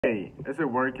Hey, is it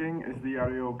working? Is the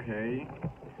audio okay?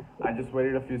 I just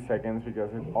waited a few seconds because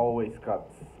it always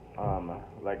cuts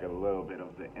like a little bit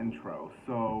of the intro.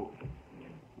 So,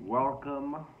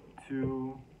 welcome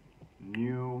to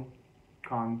New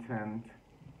Content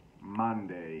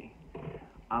Monday.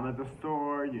 I'm at the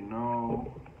store, as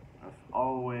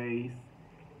always,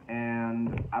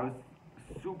 and I was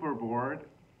super bored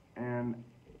and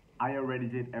I already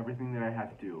did everything that I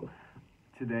had to do.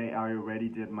 Today I already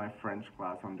did my French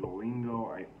class on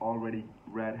Duolingo, I already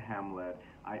read Hamlet,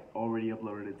 I already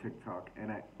uploaded a TikTok,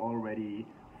 and I already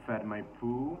fed my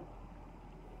poo.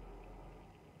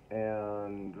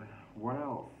 And what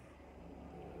else?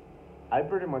 I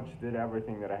pretty much did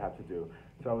everything that I had to do.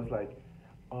 So I was like,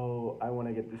 oh, I want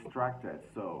to get distracted.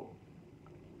 So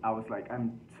I was like,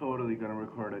 I'm totally gonna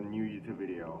record a new YouTube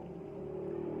video.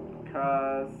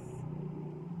 Because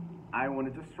I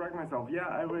want to distract myself. Yeah,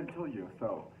 I already told you.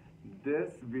 So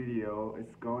this video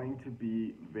is going to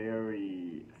be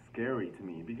very scary to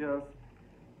me because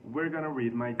we're gonna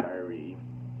read my diary.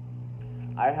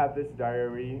 I had this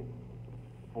diary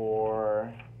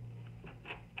for,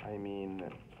 I mean,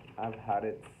 I've had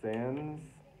it since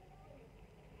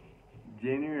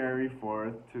January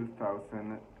 4th,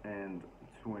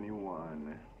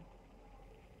 2021.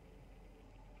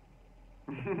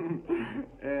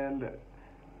 And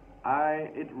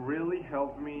it really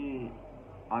helped me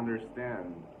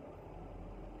understand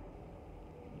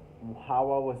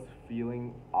how I was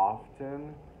feeling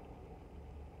often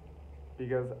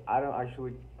because I don't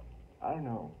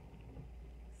know.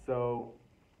 So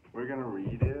we're gonna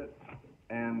read it,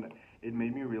 and it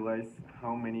made me realize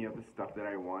how many of the stuff that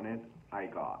I wanted I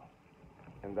got,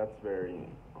 and that's very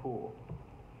cool.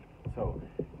 So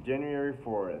January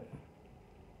 4th,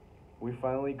 we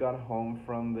finally got home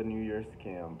from the New Year's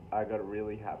camp. I got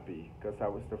really happy because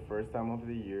that was the first time of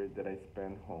the year that I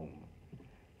spent home.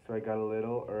 So I got a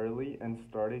little early and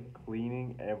started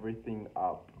cleaning everything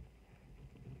up.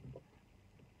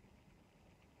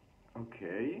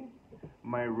 Okay,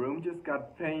 my room just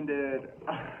got painted.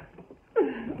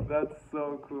 That's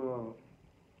so cool.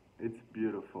 It's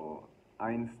beautiful.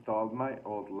 I installed my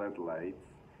old LED lights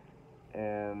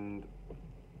and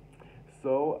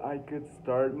so I could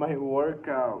start my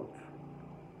workout.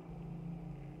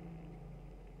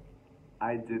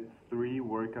 I did 3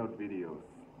 workout videos.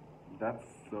 That's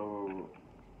so.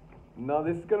 No,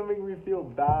 this is gonna make me feel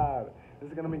bad. This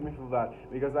is gonna make me feel bad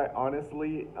because I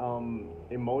honestly,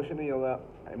 emotionally,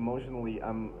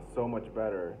 I'm so much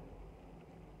better.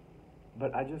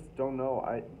 But I just don't know.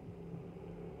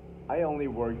 I only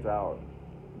worked out.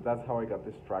 That's how I got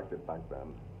distracted back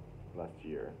then, last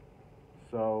year.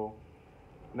 So,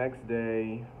 next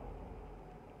day,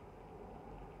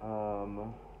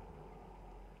 um,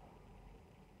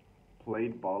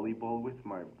 played volleyball with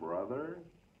my brother.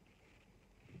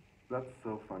 That's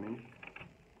so funny.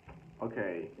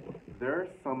 Okay, there's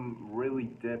some really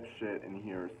dip shit in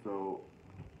here, so.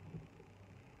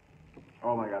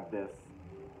 Oh my god, this.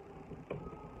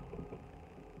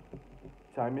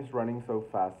 Time is running so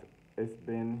fast. It's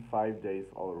been 5 days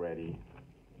already.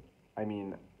 I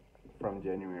mean, from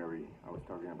January, I was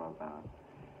talking about that.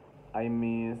 I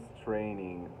miss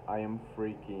training. I'm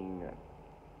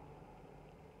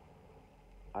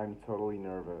totally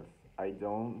nervous. I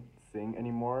don't sing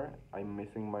anymore. I'm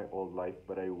missing my old life,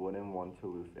 but I wouldn't want to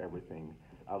lose everything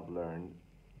I've learned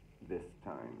this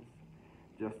times.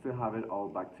 Just to have it all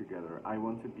back together. I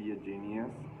want to be a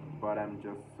genius, but I'm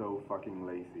just so fucking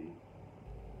lazy.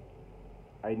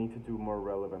 I need to do more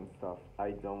relevant stuff.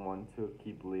 I don't want to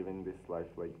keep living this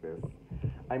life like this.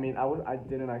 I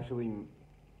didn't actually.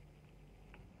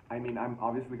 I'm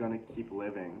obviously gonna keep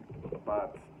living,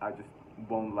 but I just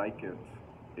won't like it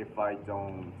if I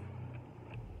don't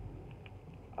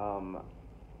um,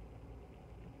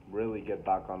 really get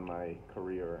back on my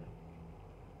career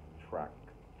track.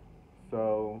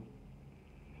 So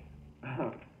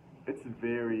it's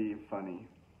very funny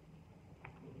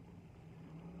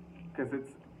because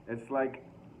it's like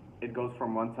it goes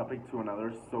from one topic to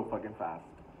another so fucking fast.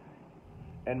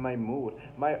 And my mood,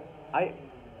 my I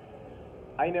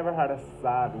I never had a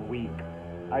sad week.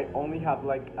 I only have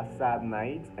like a sad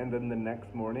night, and then the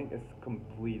next morning is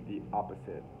completely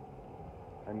opposite.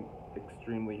 I'm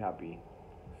extremely happy.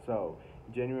 So,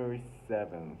 January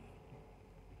 7th,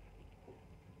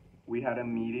 we had a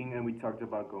meeting and we talked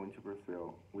about going to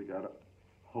Brazil.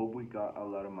 Hope we got a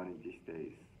lot of money these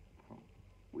days.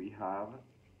 We have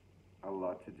a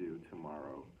lot to do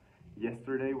tomorrow.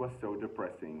 Yesterday was so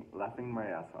depressing, laughing my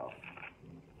ass off.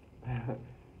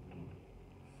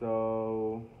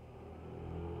 So,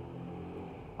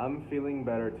 I'm feeling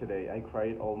better today. I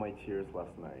cried all my tears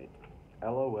last night.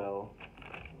 LOL.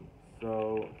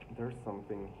 So there's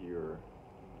something here.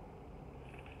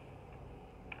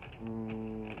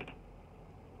 Mm,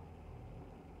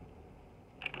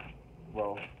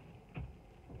 well,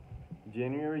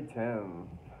 January 10th.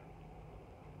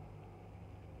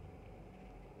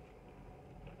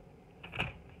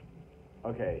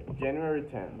 Okay, January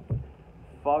 10th.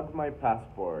 Fuck my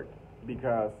passport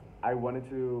because I wanted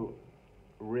to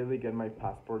really get my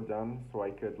passport done so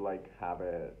I could like have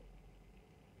it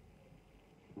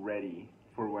ready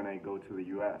for when I go to the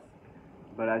US.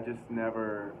 But I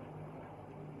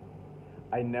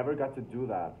never got to do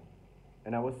that.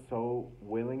 And I was so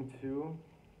willing to,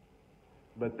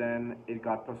 but then it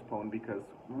got postponed because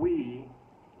we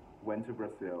went to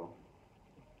Brazil.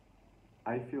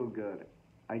 I feel good.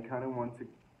 I kind of want to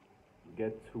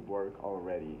get to work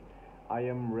already.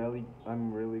 I'm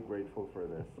really grateful for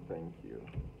this. Thank you.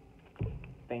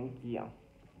 Thank you.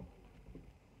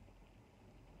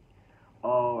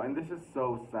 Oh, and this is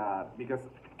so sad because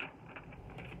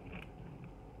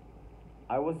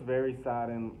I was very sad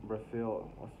in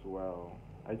Brazil as well.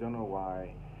 I don't know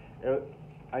why. It,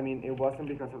 I mean, it wasn't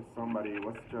because of somebody, it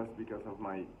was just because of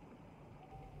my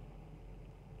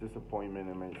disappointment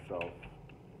in myself.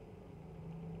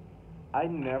 I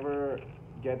never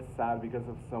get sad because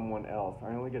of someone else. I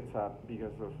only get sad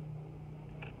because of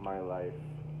my life.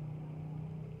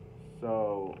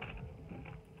 So,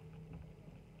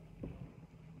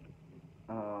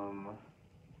 um,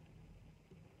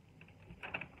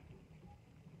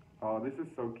 oh, this is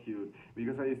so cute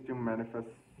because I used to manifest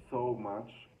so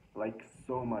much, like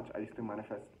so much. I used to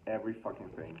manifest every fucking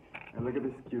thing. And look at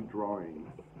these cute drawings.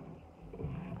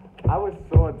 I was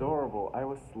so adorable. I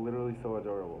was literally so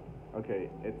adorable. Okay,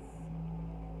 it's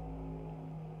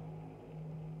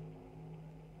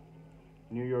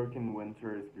New York in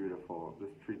winter is beautiful. The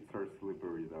streets are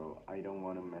slippery though. I don't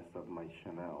want to mess up my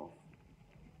Chanel.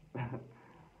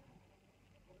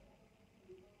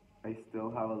 I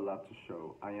still have a lot to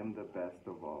show. I am the best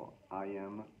of all. I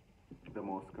am the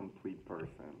most complete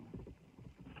person.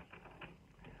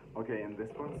 Okay, and this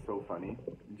one's so funny.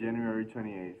 January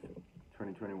 28th,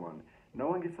 2021. No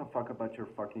one gives a fuck about your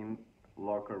fucking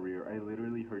law career. I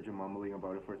literally heard you mumbling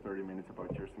about it for 30 minutes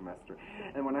about your semester.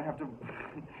 And when I have to.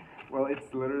 Well,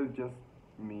 it's literally just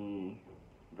me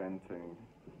venting.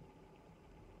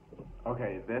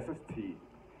 Okay, this is tea.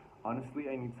 Honestly,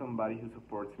 I need somebody who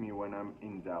supports me when I'm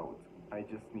in doubt. I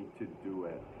just need to do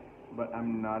it. But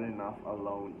I'm not enough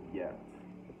alone yet.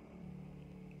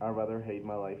 I'd rather hate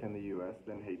my life in the US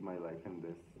than hate my life in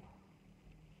this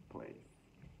place.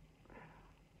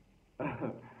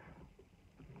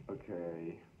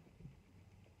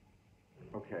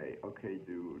 Okay. Okay,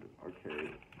 dude.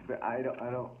 Okay. But I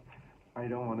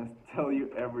don't want to tell you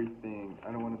everything.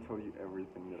 I don't want to tell you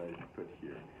everything that I put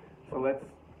here. So let's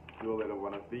do a little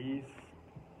one of these.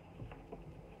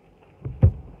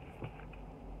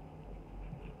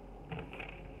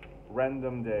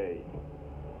 Random day.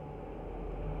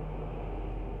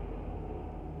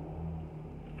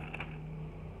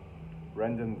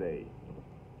 Random day.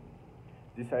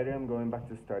 Decided I'm going back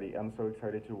to study. I'm so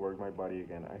excited to work my body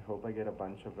again. I hope I get a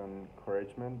bunch of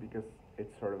encouragement because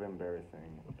it's sort of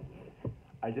embarrassing.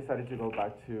 I decided to go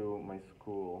back to my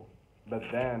school, but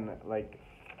then, like,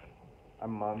 a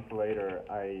month later,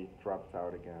 I dropped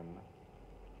out again.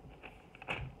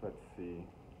 Let's see.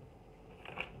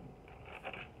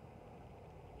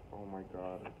 Oh my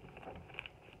god.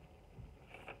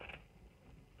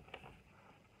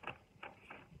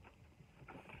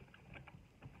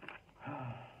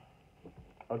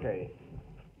 Okay,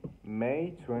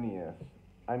 May 20th.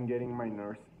 I'm getting my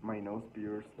nose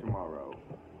pierced tomorrow.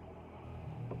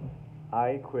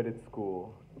 I quitted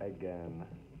school again.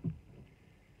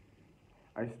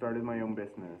 I started my own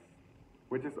business,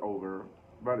 which is over,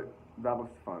 but that was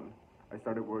fun. I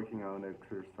started working out and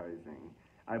exercising.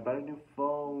 I bought a new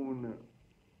phone.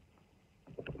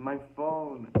 My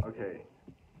phone. Okay.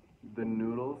 The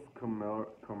noodles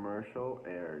commercial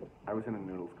aired. I was in a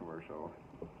noodles commercial.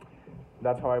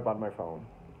 That's how I bought my phone.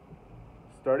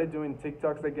 Started doing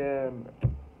TikToks again.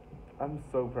 I'm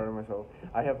so proud of myself.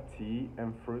 I have tea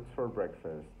and fruits for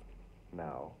breakfast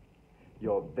now.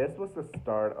 Yo, this was the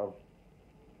start of.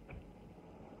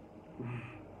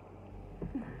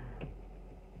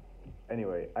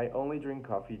 Anyway, I only drink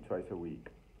coffee twice a week.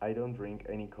 I don't drink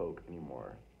any Coke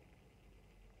anymore.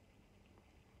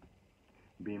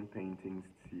 Been painting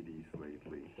CDs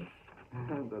lately.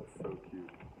 That's so cute.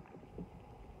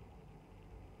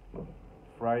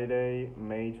 Friday,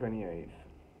 May 28th.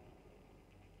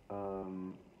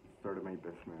 Um, Started my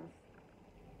business.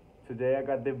 Today I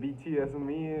got the BTS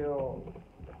meal.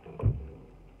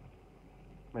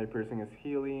 My piercing is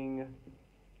healing.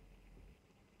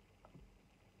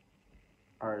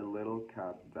 Our little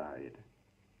cat died.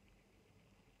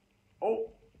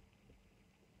 Oh!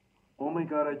 Oh my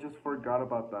god, I just forgot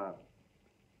about that.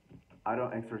 I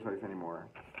don't exercise anymore.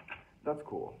 That's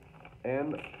cool.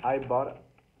 And I bought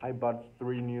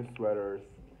 3 new sweaters.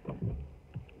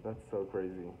 That's so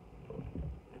crazy.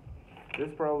 This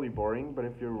is probably boring, but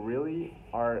if you really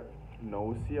are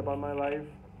nosy about my life,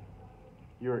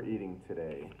 you're eating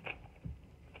today.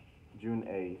 June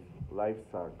 8th. Life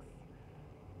sucks.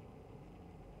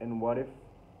 And what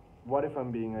if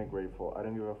I'm being ungrateful? I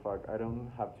don't give a fuck. I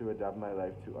don't have to adapt my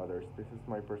life to others. This is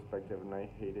my perspective and I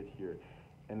hate it here.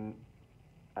 And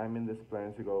I'm in this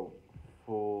plan to go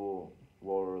full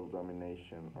world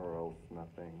domination or else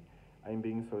nothing. I'm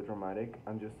being so dramatic.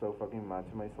 I'm just so fucking mad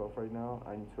to myself right now.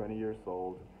 I'm 20 years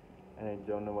old and I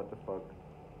don't know what the fuck.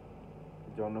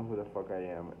 Don't know who the fuck I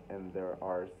am. And there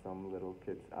are some little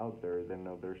kids out there that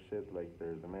know their shit like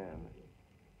they're the man.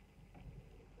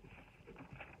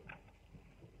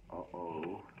 Uh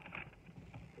oh.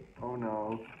 Oh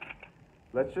no.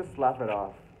 Let's just laugh it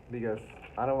off because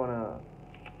I don't wanna.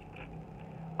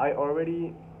 I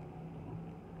already.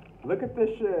 Look at this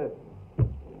shit!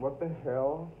 What the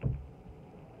hell?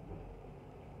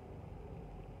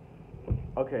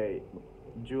 Okay,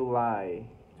 July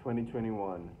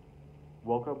 2021.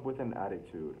 Woke up with an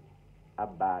attitude. A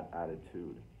bad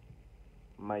attitude.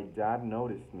 My dad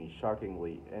noticed me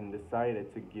shockingly and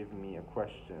decided to give me a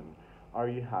question. Are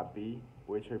you happy?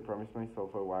 Which I promised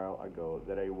myself a while ago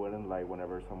that I wouldn't lie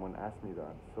whenever someone asked me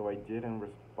that. So I didn't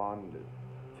respond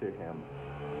to him.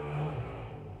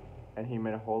 And he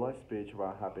made a whole lot speech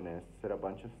about happiness, said a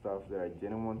bunch of stuff that I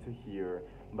didn't want to hear,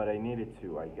 but I needed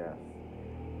to, I guess.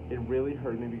 It really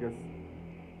hurt me because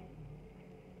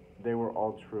they were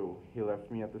all true. He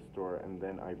left me at the store and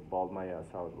then I bawled my ass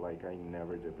out like I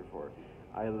never did before.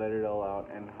 I let it all out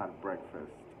and had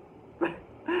breakfast.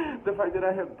 The fact that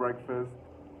I had breakfast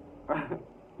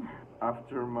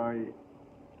after my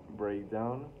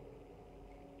breakdown.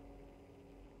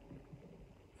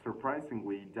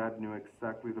 Surprisingly, Dad knew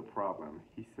exactly the problem,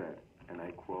 he said, and I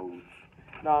quote,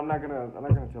 no, I'm not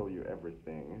gonna tell you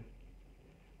everything.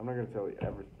 I'm not gonna tell you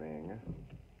everything.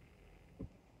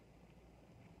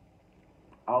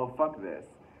 Oh, fuck this.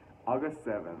 August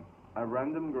 7th. A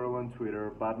random girl on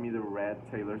Twitter bought me the red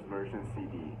Taylor's version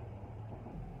CD.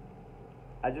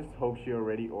 I just hope she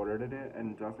already ordered it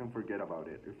and doesn't forget about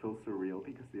it. It feels surreal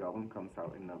because the album comes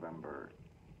out in November.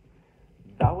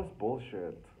 That was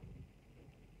bullshit.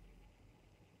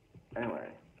 Anyway,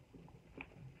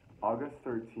 August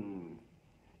 13th.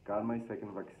 Got my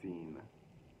second vaccine.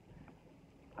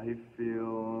 I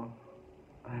feel...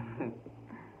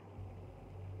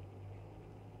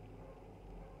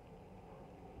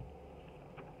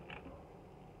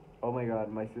 Oh my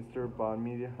god, my sister bought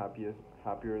me the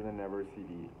happier than ever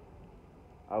CD.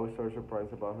 I was so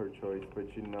surprised about her choice,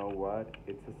 but you know what?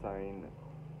 It's a sign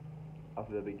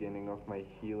of the beginning of my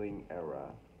healing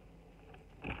era.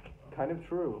 Kind of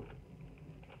true.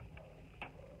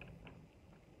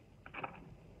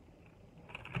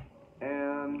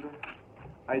 And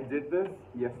I did this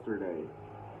yesterday.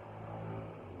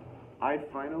 I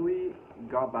finally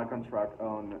got back on track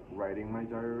on writing my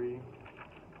diary,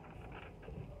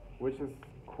 which is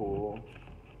cool,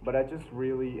 but I just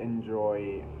really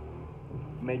enjoy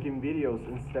making videos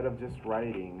instead of just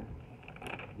writing,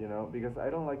 you know, because I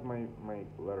don't like my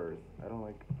letters. I don't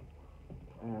like,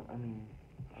 I mean,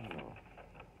 I don't know.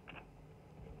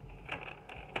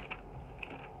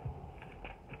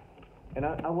 And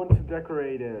I want to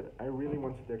decorate it. I really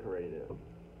want to decorate it.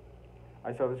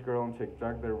 I saw this girl on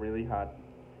TikTok that really had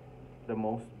the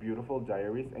most beautiful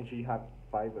diaries, and she had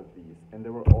 5 of these, and they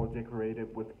were all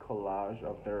decorated with collage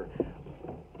of their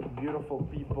beautiful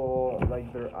people,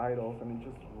 like their idols, and it's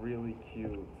just really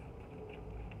cute.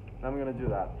 I'm gonna do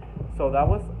that. So that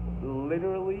was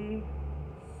literally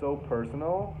so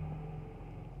personal.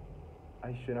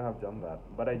 I shouldn't have done that,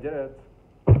 but I did it.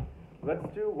 Let's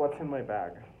do what's in my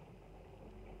bag.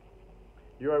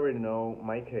 You already know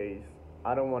my case.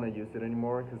 I don't want to use it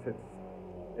anymore because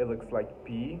it looks like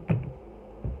pee.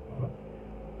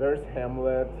 There's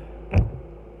Hamlet.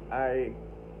 I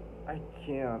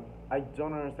can't. I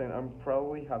don't understand. I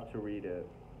probably have to read it.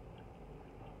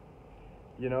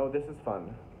 You know, this is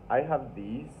fun. I have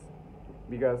these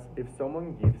because if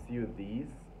someone gives you these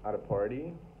at a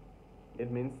party,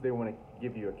 it means they want to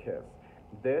give you a kiss.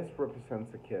 This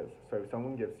represents a kiss. So if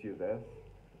someone gives you this,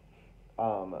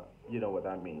 you know what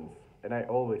that means. And I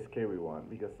always carry one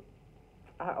because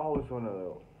I always want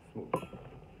a smooch.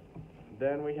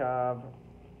 Then we have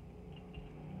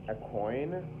a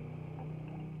coin.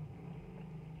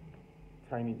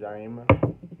 tiny dime.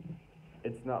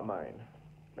 It's not mine.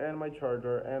 And my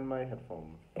charger and my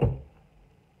headphones.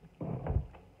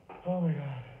 Oh my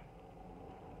god.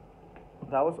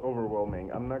 That was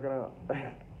overwhelming. I'm not gonna.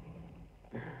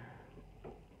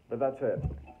 But that's it.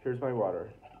 Here's my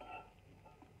water.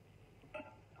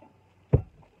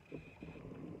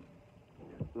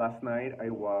 Last night I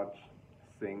watched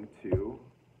Sing 2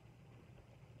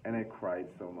 and I cried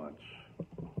so much.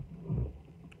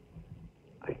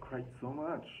 I cried so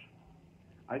much.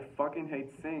 I fucking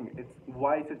hate Sing.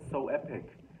 Why is it so epic?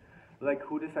 Like,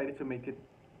 who decided to make it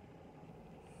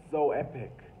so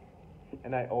epic?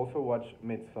 And I also watched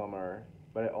Midsummer,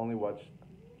 but I only watched.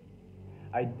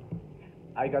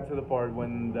 I got to the part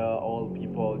when the old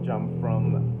people jump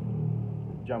from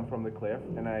the cliff,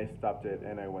 and I stopped it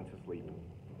and I went to sleep.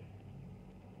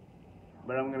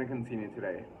 But I'm gonna continue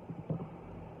today.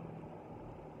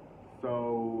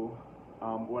 So,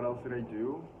 what else did I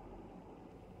do?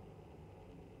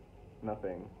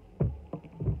 Nothing.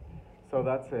 So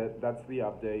that's it. That's the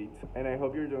update, and I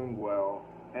hope you're doing well.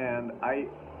 And I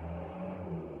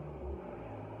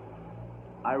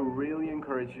really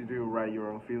encourage you to write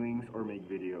your own feelings or make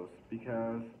videos,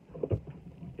 because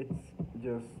it's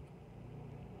just,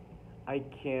 I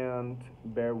can't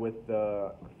bear with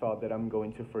the thought that I'm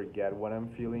going to forget what I'm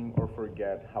feeling or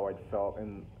forget how I felt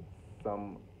in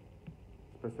some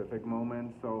specific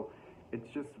moment. So it's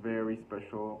just very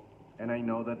special, and I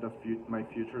know that my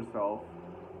future self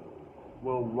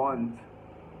will want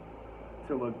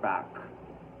to look back.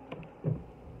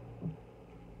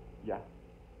 Yeah.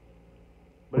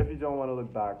 But if you don't want to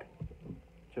look back,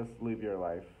 just live your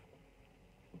life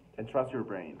and trust your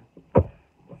brain.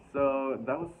 So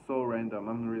that was so random.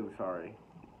 I'm really sorry.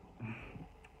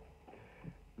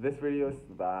 This video is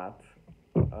that.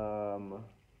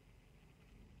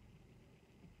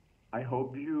 I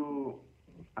hope you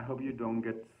don't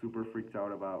get super freaked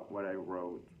out about what I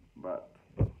wrote, but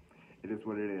it is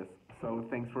what it is. So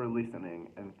thanks for listening,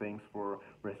 and thanks for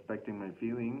respecting my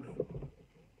feelings.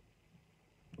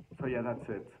 So yeah, that's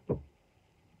it.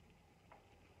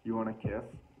 You want a kiss?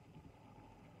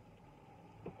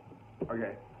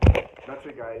 Okay, that's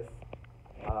it, guys.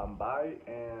 Bye,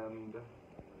 and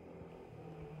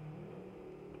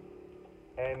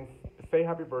say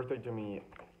happy birthday to me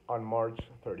on March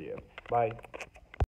 30th. Bye.